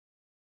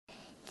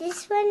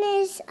This one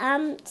is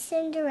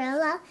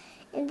Cinderella,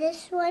 and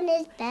this one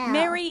is Belle.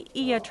 Mary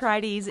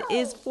Iatrides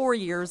is 4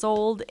 years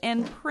old,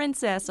 and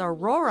Princess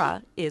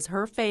Aurora is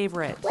her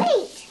favorite.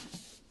 Wait!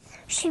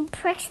 She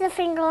pricks the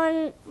finger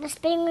on the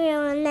spinning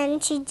wheel, and then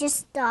she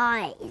just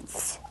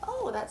dies.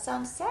 Oh, that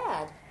sounds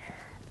sad.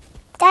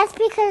 That's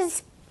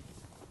because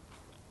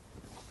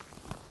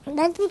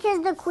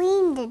the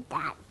queen did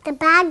that. The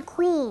bad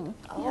queen.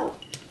 Oh.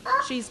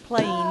 She's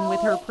playing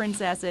with her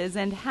princesses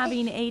and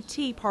having a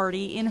tea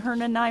party in her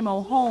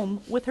Nanaimo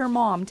home with her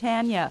mom,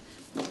 Tanya.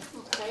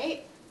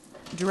 Okay.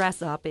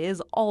 Dress up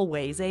is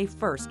always a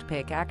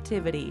first-pick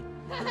activity.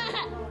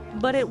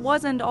 But it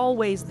wasn't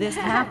always this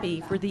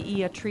happy for the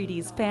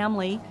Iatrides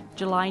family.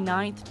 July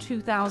 9th,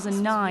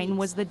 2009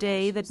 was the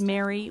day that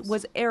Mary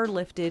was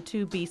airlifted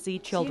to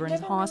BC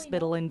Children's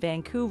Hospital in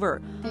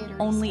Vancouver,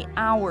 only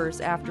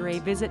hours after a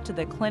visit to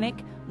the clinic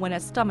when a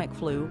stomach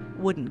flu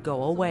wouldn't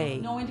go away.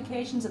 No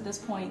indications at this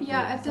point?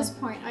 Yeah, at this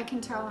point I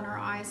can tell in her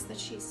eyes that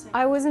she's sick.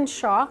 I was in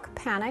shock,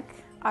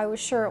 panic. I was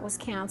sure it was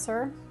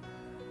cancer.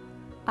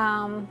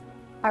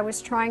 I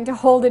was trying to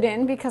hold it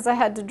in because I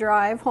had to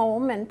drive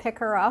home and pick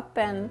her up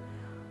and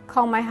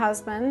call my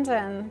husband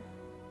and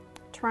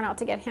try not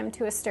to get him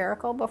too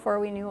hysterical before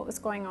we knew what was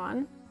going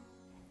on.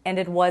 And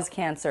it was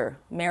cancer.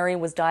 Mary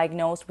was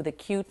diagnosed with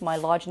acute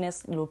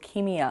myelogenous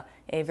leukemia,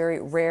 a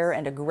very rare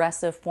and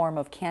aggressive form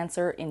of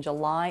cancer, in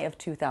July of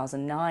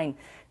 2009.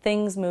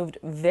 Things moved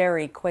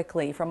very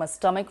quickly, from a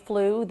stomach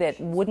flu that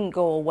wouldn't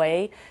go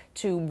away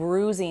to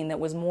bruising that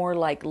was more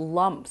like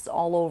lumps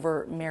all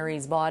over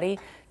Mary's body,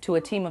 to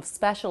a team of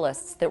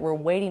specialists that were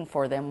waiting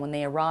for them when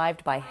they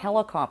arrived by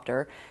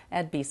helicopter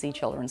at BC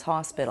Children's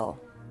Hospital.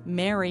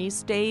 Mary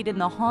stayed in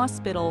the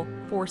hospital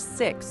for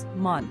 6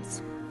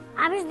 months.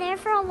 I was there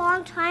for a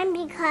long time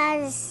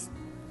because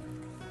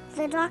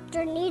the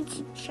doctor needs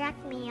to check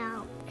me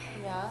out.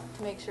 Yeah,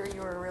 to make sure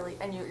you were really,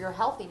 and you're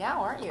healthy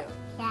now, aren't you?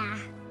 Yeah.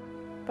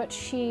 But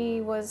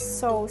she was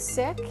so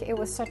sick, it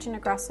was such an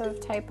aggressive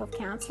type of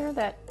cancer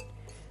that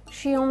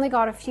she only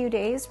got a few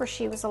days where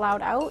she was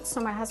allowed out.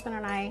 So my husband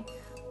and I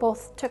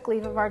both took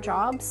leave of our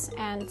jobs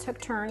and took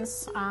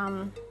turns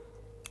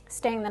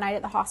staying the night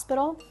at the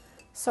hospital.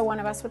 So one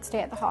of us would stay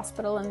at the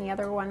hospital and the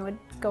other one would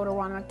go to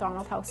Ron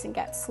McDonald House and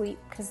get sleep,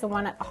 because the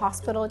one at the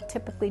hospital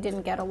typically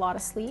didn't get a lot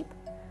of sleep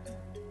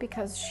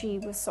because she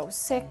was so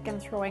sick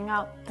and throwing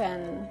up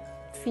and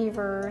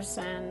fevers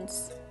and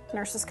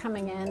nurses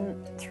coming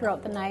in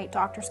throughout the night,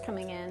 doctors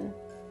coming in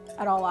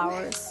at all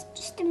hours.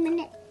 Just a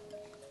minute.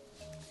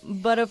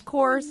 But of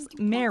course,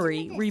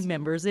 Mary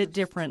remembers it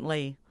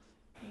differently.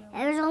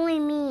 It was only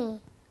me,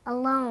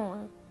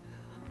 alone.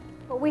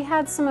 But we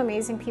had some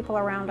amazing people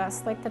around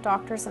us, like the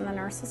doctors and the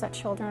nurses at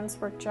Children's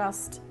were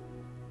just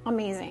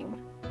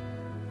amazing.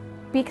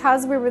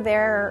 Because we were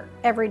there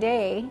every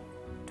day,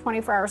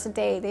 24 hours a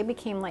day, they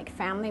became like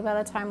family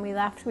by the time we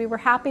left. We were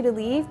happy to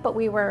leave, but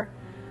we were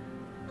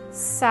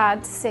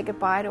sad to say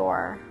goodbye to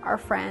our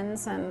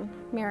friends and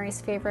Mary's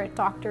favorite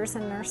doctors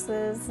and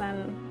nurses.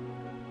 And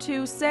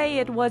to say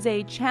it was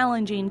a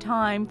challenging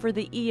time for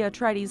the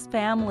Iatrides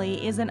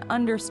family is an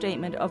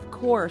understatement, of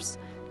course.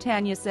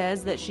 Tanya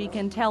says that she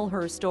can tell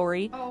her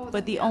story,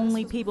 but the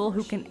only people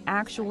who can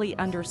actually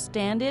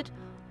understand it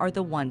are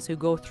the ones who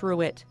go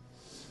through it.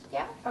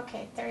 Yeah,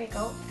 okay, there you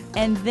go.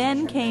 And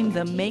then came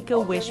the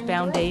Make-A-Wish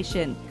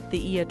Foundation.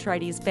 The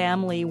Iatrides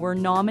family were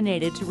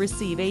nominated to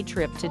receive a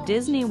trip to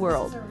Disney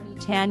World.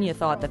 Tanya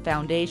thought the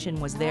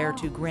foundation was there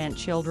to grant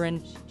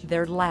children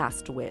their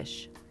last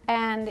wish.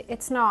 And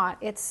it's not.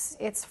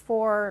 It's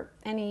for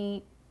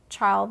any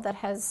child that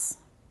has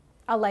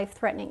a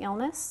life-threatening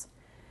illness.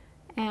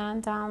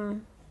 And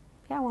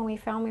yeah, when we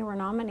found we were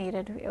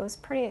nominated, it was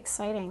pretty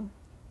exciting.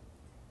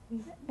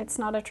 It's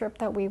not a trip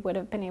that we would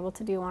have been able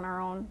to do on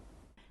our own.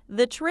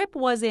 The trip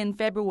was in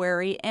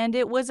February, and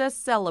it was a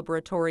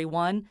celebratory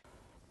one.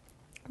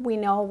 We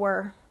know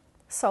we're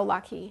so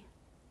lucky.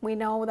 We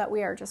know that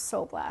we are just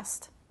so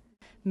blessed.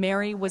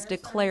 Mary was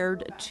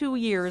declared 2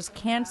 years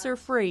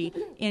cancer-free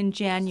in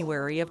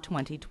January of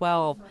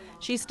 2012.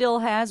 She still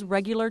has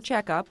regular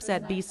checkups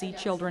at BC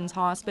Children's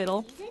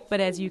Hospital, but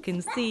as you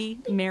can see,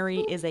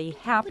 Mary is a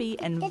happy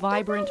and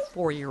vibrant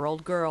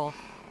 4-year-old girl,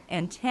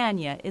 and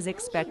Tanya is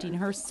expecting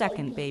her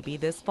second baby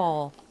this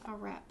fall.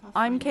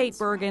 I'm Kate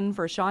Bergen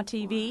for Shaw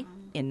TV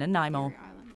in Nanaimo.